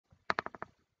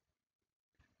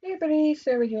Hey everybody,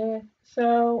 Sarah here.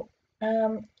 So,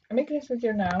 I'm making this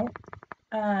video now,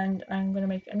 and I'm going to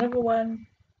make another one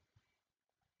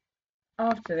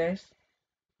after this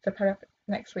to put up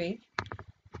next week.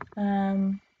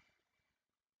 Although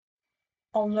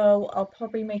I'll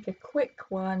probably make a quick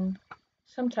one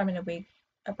sometime in the week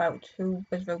about who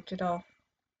was voted off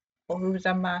or who was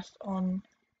unmasked on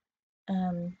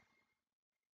The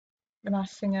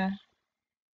Masked Singer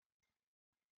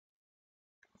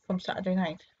from Saturday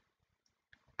night.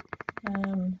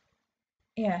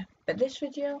 Yeah, but this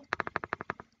video,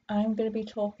 I'm going to be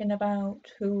talking about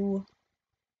who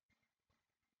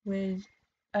was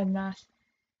unmasked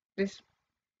this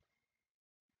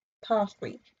past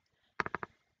week.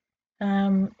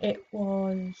 It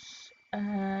was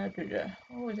what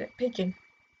was it? Pigeon,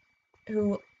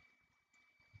 who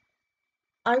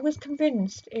I was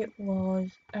convinced it was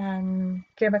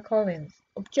Gemma Collins,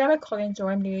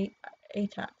 or Emily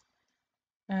Atack.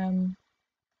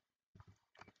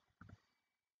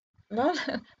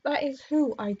 That is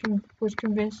who I was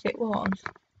convinced it was.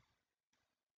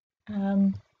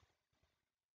 And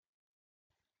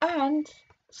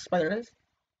spoilers.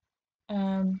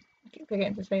 I keep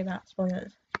forgetting to say that.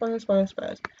 Spoilers.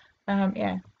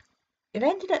 Yeah. It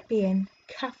ended up being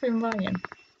Katherine Ryan.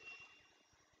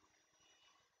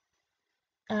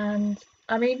 And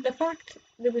I mean, the fact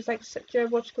there was like such a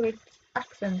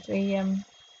accent, the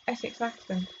Essex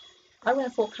accent. I would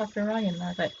have thought Katherine Ryan. And I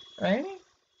was like, really?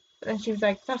 But then she was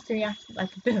like, that's the accent I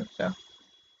could do. So,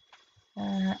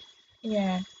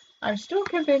 yeah, I'm still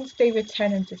convinced David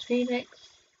Tennant is Phoenix.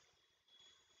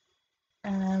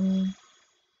 I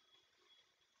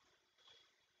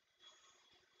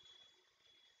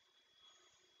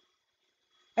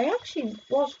actually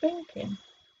was thinking.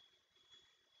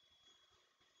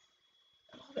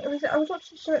 I was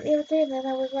watching it the other day, and then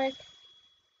I was like,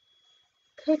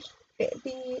 could it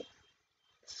be?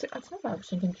 I don't know if I was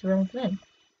thinking Jerome Flynn,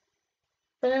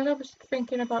 but then I was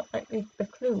thinking about like the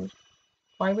clues.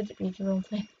 Why would it be Jerome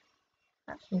Flynn?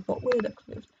 Actually, what were the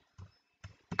clues?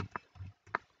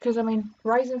 Because I mean,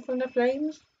 Rising from the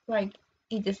Flames, like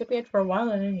he disappeared for a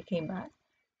while and then he came back.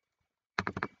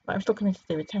 But I'm still convinced to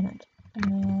David Tennant.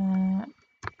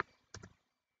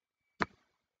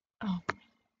 Oh,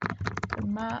 The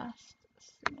Masked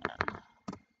Singer.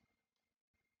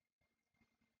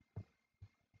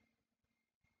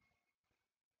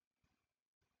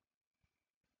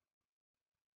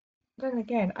 Then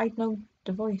again, I'd know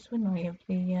the voice, wouldn't I, of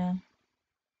the.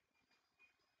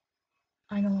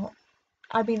 I know.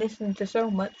 I've been listening to so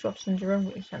much Ross and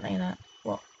Jerome recently that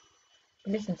well,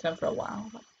 I've listened to them for a while.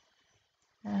 But,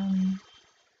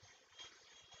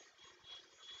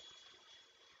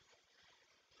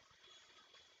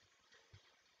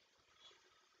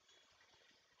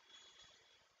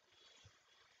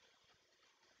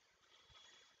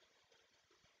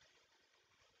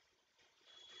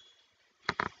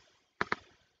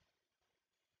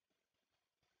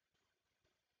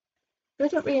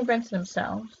 good at reinventing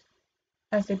themselves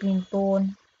as they've been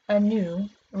born anew,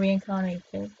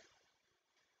 reincarnated.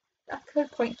 That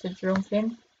could point to Jerome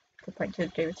Flynn, could point to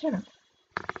David Tennant.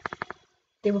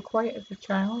 They were quiet as a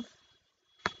child.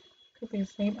 Could be the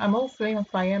same. I'm all flame and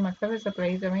fire, my feathers are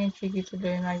blaze, I'm intrigued to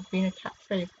learn, I've been a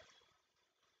catchphrase.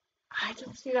 I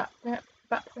don't see that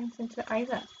points into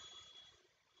either.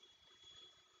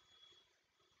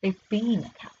 They've been a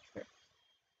catchphrase.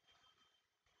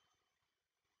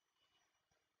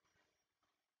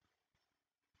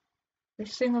 They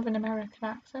sing with an American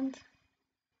accent.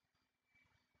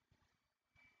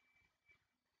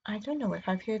 I don't know if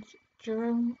I've heard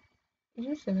Jerome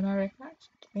use an American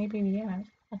accent. Maybe he has.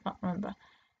 I can't remember.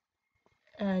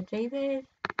 David?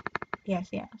 Yes,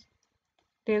 he has.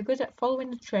 They are good at following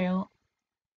the trail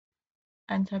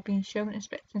and have been shown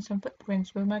inspecting some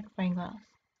footprints with a magnifying glass.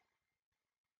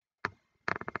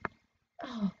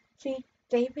 Oh, see,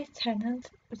 David Tennant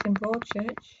was in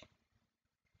Broadchurch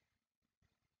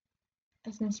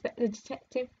as an inspector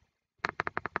detective.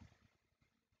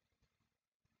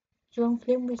 Jerome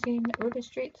Flynn was in River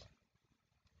Street.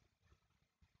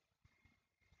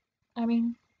 I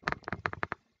mean,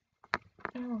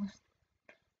 oh,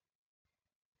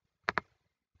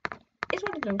 it's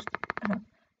one of those.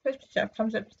 First picture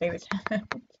comes up as David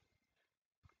Tennant.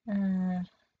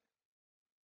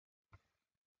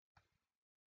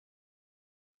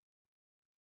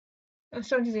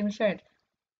 Somebody's even said,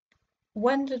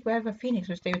 wondered whether Phoenix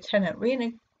was David Tennant,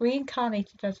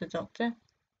 reincarnated as a doctor,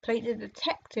 played a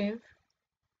detective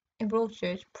in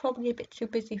Broadchurch, probably a bit too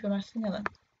busy for Masked Singer.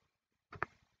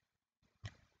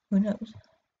 Who knows?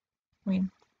 I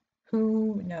mean,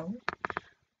 who knows?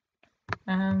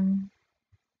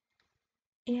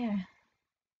 yeah.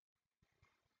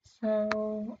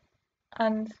 So,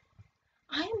 and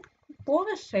I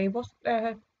want to say, what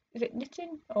is it,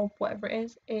 knitting or whatever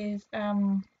it is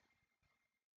oh,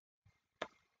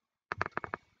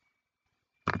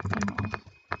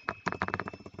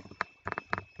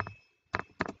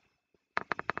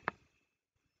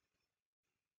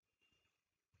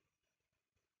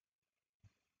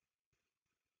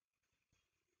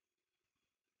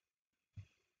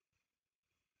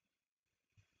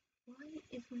 why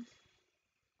isn't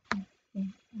yeah,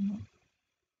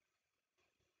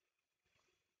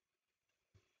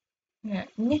 yeah,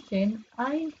 knitting.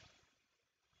 I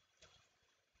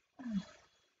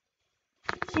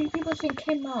see people sing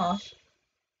Kim Marsh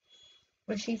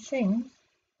when she sings,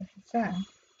 when she sang.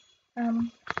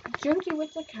 Um, Jodie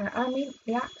Whittaker. I mean,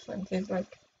 the accent is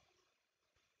like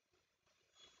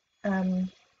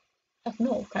up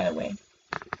north kind of way.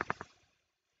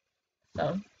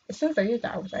 So as soon as I heard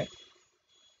that, I was like,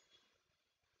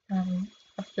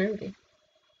 absolutely.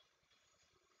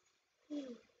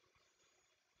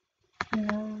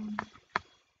 Um,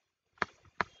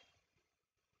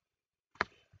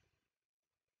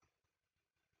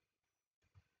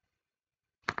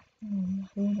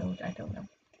 who knows? I don't know.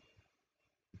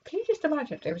 Can you just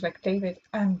imagine if there was like David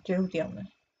and Jodie on it,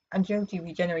 and Jodie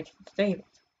regenerated into David?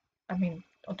 I mean,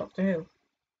 on Doctor Who.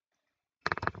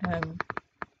 Um,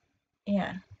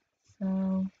 yeah.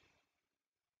 So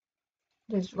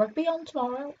there's rugby on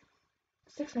tomorrow.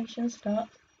 Six Nations start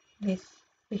this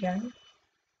weekend.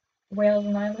 Wales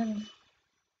and Ireland,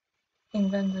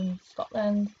 England and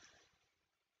Scotland,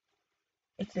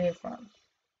 Italy and France.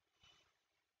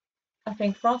 I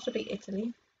think France will beat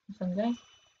Italy on Sunday.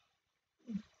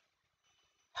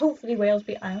 Hopefully Wales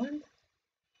beat Ireland.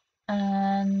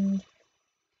 And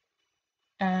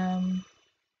the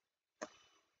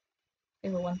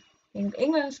other one.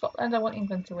 England and Scotland, I want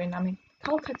England to win. I mean,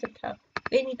 Calcutta Cup.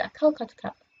 They need that Calcutta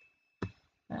Cup.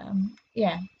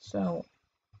 Yeah, so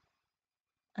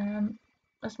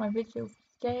that's my video for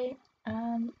today,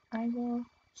 and I will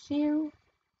see you,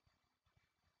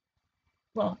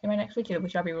 well, in my next video,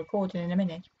 which I'll be recording in a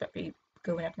minute, but be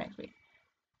going up next week.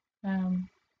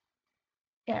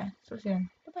 Yeah, so see you then.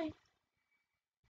 Bye bye.